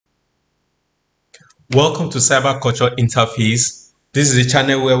Welcome to Cyber Culture Interface. This is a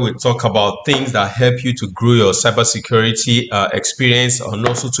channel where we talk about things that help you to grow your cybersecurity experience and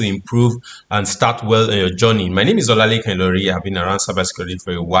also to improve and start well in your journey. My name is Olale Kenlori. I've been around cybersecurity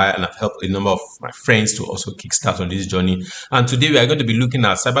for a while and I've helped a number of my friends to also kickstart on this journey. And today we are going to be looking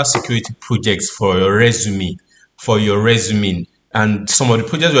at cybersecurity projects for your resume. And some of the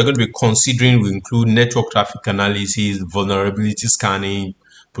projects we're going to be considering will include network traffic analysis, vulnerability scanning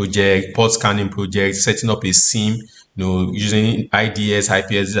project, port scanning project, setting up a SIM, using IDS,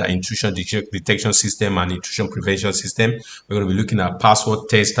 IPS, intrusion detection system and intrusion prevention system. We're going to be looking at password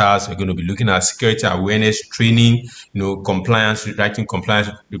testers. We're going to be looking at security awareness training, compliance, writing compliance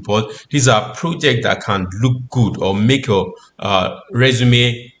report. These are projects that can look good or make your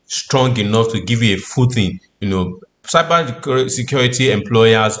resume strong enough to give you a footing, Cyber security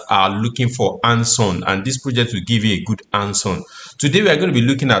employers are looking for hands-on, and this project will give you a good hands-on. Today we are going to be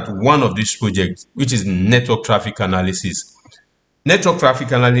looking at one of these projects, which is network traffic analysis. Network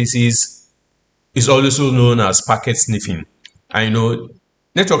traffic analysis is also known as packet sniffing.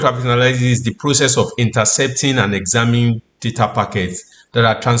 Network traffic analysis is the process of intercepting and examining data packets that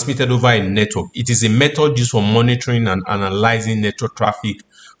are transmitted over a network. It is a method used for monitoring and analyzing network traffic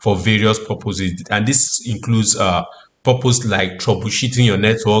for various purposes, and this includes purpose like troubleshooting your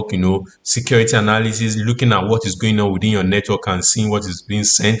network, security analysis, looking at what is going on within your network and seeing what is being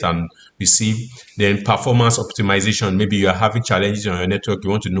sent and received. Then performance optimization. Maybe you are having challenges on your network.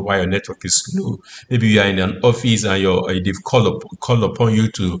 You want to know why your network is slow. Maybe you are in an office and they've called upon you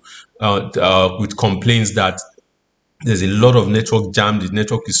to with complaints that there's a lot of network jam, the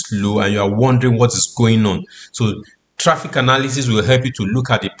network is slow, and you are wondering what is going on. So traffic analysis will help you to look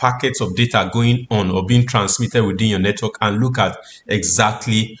at the packets of data going on or being transmitted within your network and look at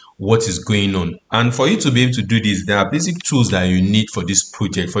exactly what is going on. And for you to be able to do this, there are basic tools that you need for this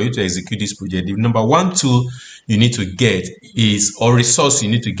project, for you to execute this project. The number one tool you need to get is, or resource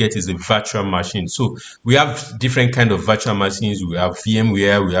you need to get, is a virtual machine. So we have different kind of virtual machines. We have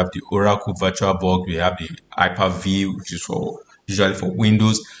VMware, we have the Oracle VirtualBox, we have the Hyper-V, which is usually for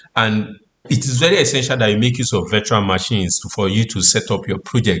Windows. And it is very essential that you make use of virtual machines for you to set up your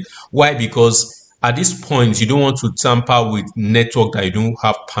project. Why? Because at this point, you don't want to tamper with network that you don't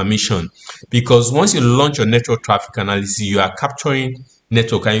have permission. Because once you launch your network traffic analysis, you are capturing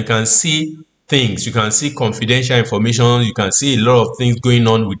network and you can see things. You can see confidential information. You can see a lot of things going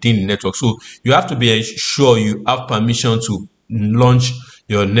on within the network. So you have to be sure you have permission to launch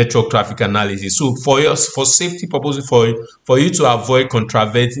your network traffic analysis. So for safety purposes, for you to avoid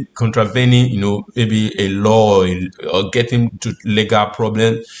contravening, maybe a law or getting to legal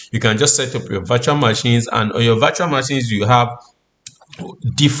problems, you can just set up your virtual machines, and on your virtual machines you have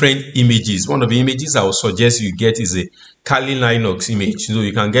different images. One of the images I would suggest you get is a Kali Linux image. So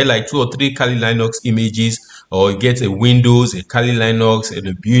you can get like 2 or 3 Kali Linux images, or you get a Windows, a Kali Linux, and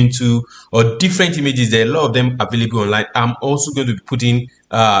a Ubuntu, or different images. There are a lot of them available online. I'm also going to be putting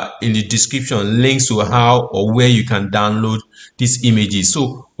in the description links to how or where you can download these images.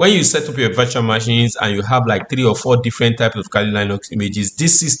 So when you set up your virtual machines and you have like 3 or 4 different types of Kali Linux images,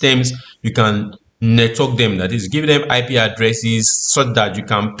 these systems, you can network them, that is, give them IP addresses so that you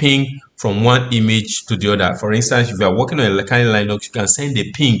can ping from one image to the other. For instance, if you are working on a Kali Linux, you can send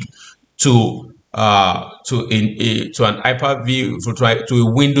a ping to an Hyper-V, to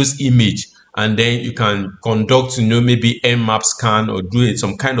a Windows image, and then you can conduct maybe Nmap scan or do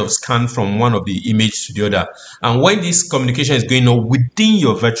some kind of scan from one of the image to the other. And when this communication is going on within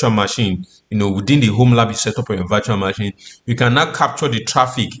your virtual machine, within the home lab you set up on your virtual machine, you can now capture the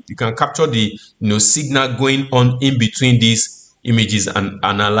traffic. You can capture the signal going on in between these images and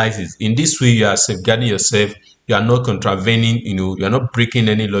analyze it. In this way, you are safeguarding yourself. You are not contravening, you are not breaking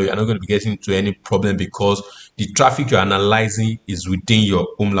any law. You are not going to be getting into any problem because the traffic you're analyzing is within your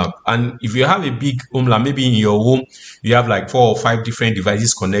home lab. And if you have a big home lab, maybe in your home, you have like 4 or 5 different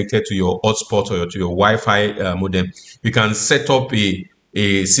devices connected to your hotspot or to your Wi-Fi modem, you can set up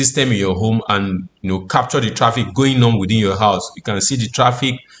a system in your home and capture the traffic going on within your house. You can see the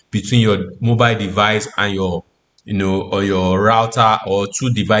traffic between your mobile device and your or your router or 2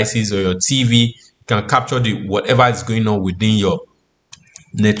 devices or your TV. Can capture whatever is going on within your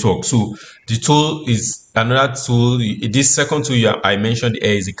network. So the tool is another tool. This second tool I mentioned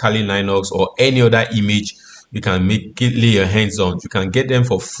here is the Kali Linux, or any other image you can lay your hands on. You can get them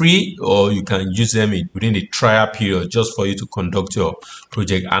for free, or you can use them within the trial period just for you to conduct your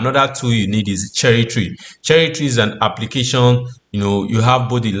project. Another tool you need is Cherry Tree. Cherry Tree is an application. You have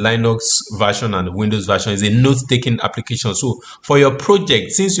both the Linux version and the Windows version. It's a note-taking application. So for your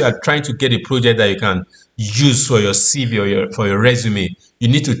project, since you are trying to get a project that you can use for your CV or for your resume, you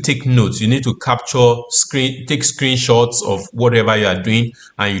need to take notes. You need to capture take screenshots of whatever you are doing,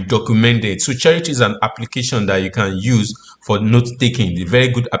 and you document it. So Charity is an application that you can use for note taking. A very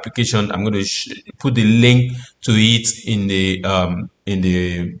good application. I'm going to put the link to it in the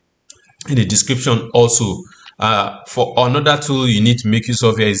description also. For another tool you need to make use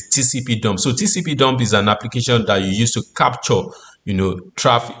of here is TCP dump. So TCP dump is an application that you use to capture,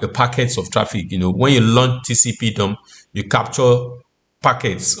 traffic, packets of traffic. When you launch TCP dump, you capture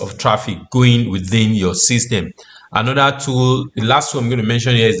packets of traffic going within your system. Another tool, the last one I'm going to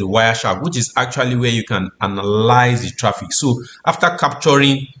mention here, is the Wireshark, which is actually where you can analyze the traffic. So after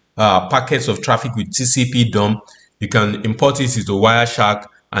capturing packets of traffic with TCP dump, you can import it into Wireshark,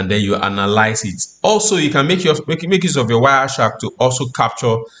 and then you analyze it. Also, you can make use of your Wireshark to also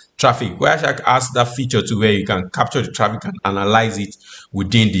capture traffic. Wireshark has that feature to where you can capture the traffic and analyze it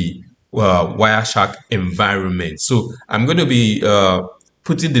within the Wireshark environment. So I'm going to be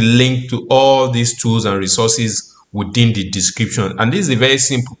putting the link to all these tools and resources within the description. And this is a very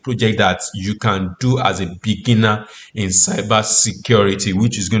simple project that you can do as a beginner in cybersecurity,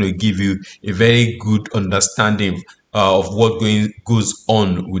 which is going to give you a very good understanding of what goes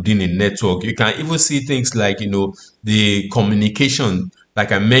on within a network. You can even see things like the communication,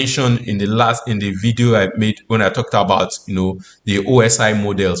 like I mentioned in the video I made when I talked about the OSI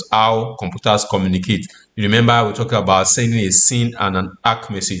models, how computers communicate. You remember we talked about sending a SYN and an ARC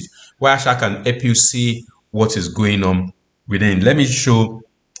message. Wireshark can help you see what is going on within. Let me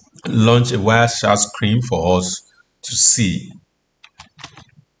launch a Wireshark screen for us to see.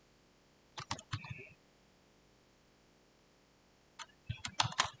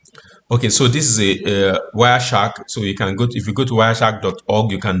 Okay, so this is a Wireshark. So you can if you go to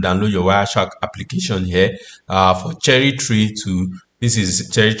wireshark.org, you can download your Wireshark application here. For Cherry Tree this is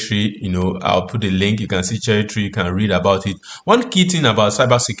Cherry Tree. I'll put a link. You can see Cherry Tree. You can read about it. One key thing about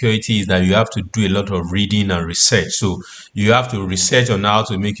cybersecurity is that you have to do a lot of reading and research. So you have to research on how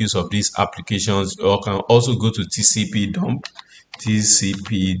to make use of these applications. Or you can also go to TCP dump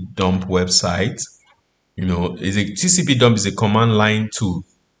website. TCP dump is a command line tool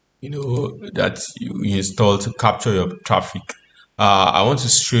that you install to capture your traffic. I want to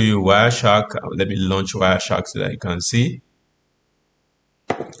show you Wireshark. Let me launch Wireshark so that you can see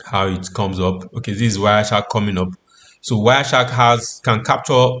how it comes up. Okay, this is Wireshark coming up. So Wireshark can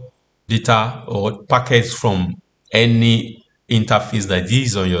capture data or packets from any interface that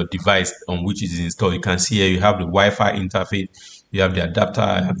is on your device on which it is installed. You can see here you have the Wi-Fi interface, you have the adapter,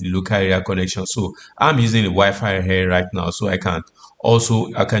 I have the local area connection. So I'm using the Wi-Fi here right now, so I can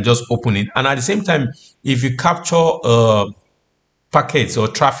just open it. And at the same time, if you capture packets or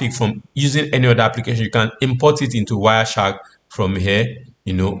traffic from using any other application, you can import it into Wireshark from here.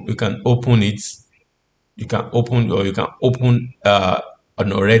 You can open it. You can open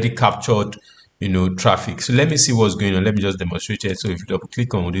an already captured traffic. So let me see what's going on. Let me just demonstrate it. So if you double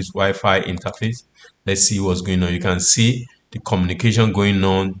click on this Wi-Fi interface, let's see what's going on. You can see the communication going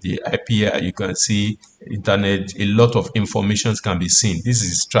on, the IP, you can see internet, a lot of information can be seen. This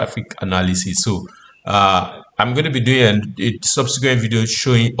is traffic analysis. So I'm going to be doing a subsequent video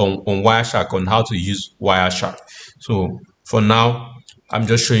showing on Wireshark on how to use Wireshark. So for now, I'm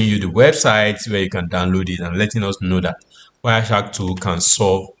just showing you the website where you can download it and letting us know that Wireshark 2 can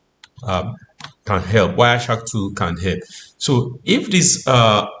help. Wireshark 2 can help. So if this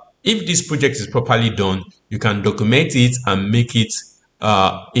project is properly done, you can document it and make it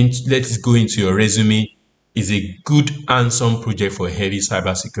let it go into your resume. Is a good hands-on project for heavy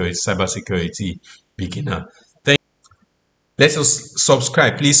cybersecurity beginner. Let us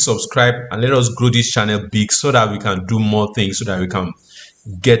subscribe. Please subscribe and let us grow this channel big so that we can do more things, so that we can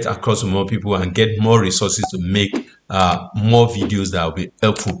get across to more people and get more resources to make more videos that will be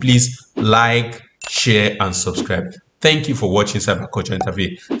helpful. Please like, share, and subscribe. Thank you for watching Cyberculture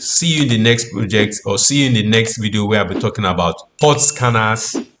Interface. See you in the next project, or see you in the next video where I'll be talking about port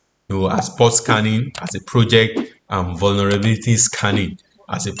scanners, as port scanning as a project and vulnerability scanning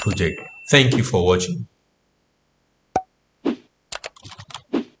as a project. Thank you for watching.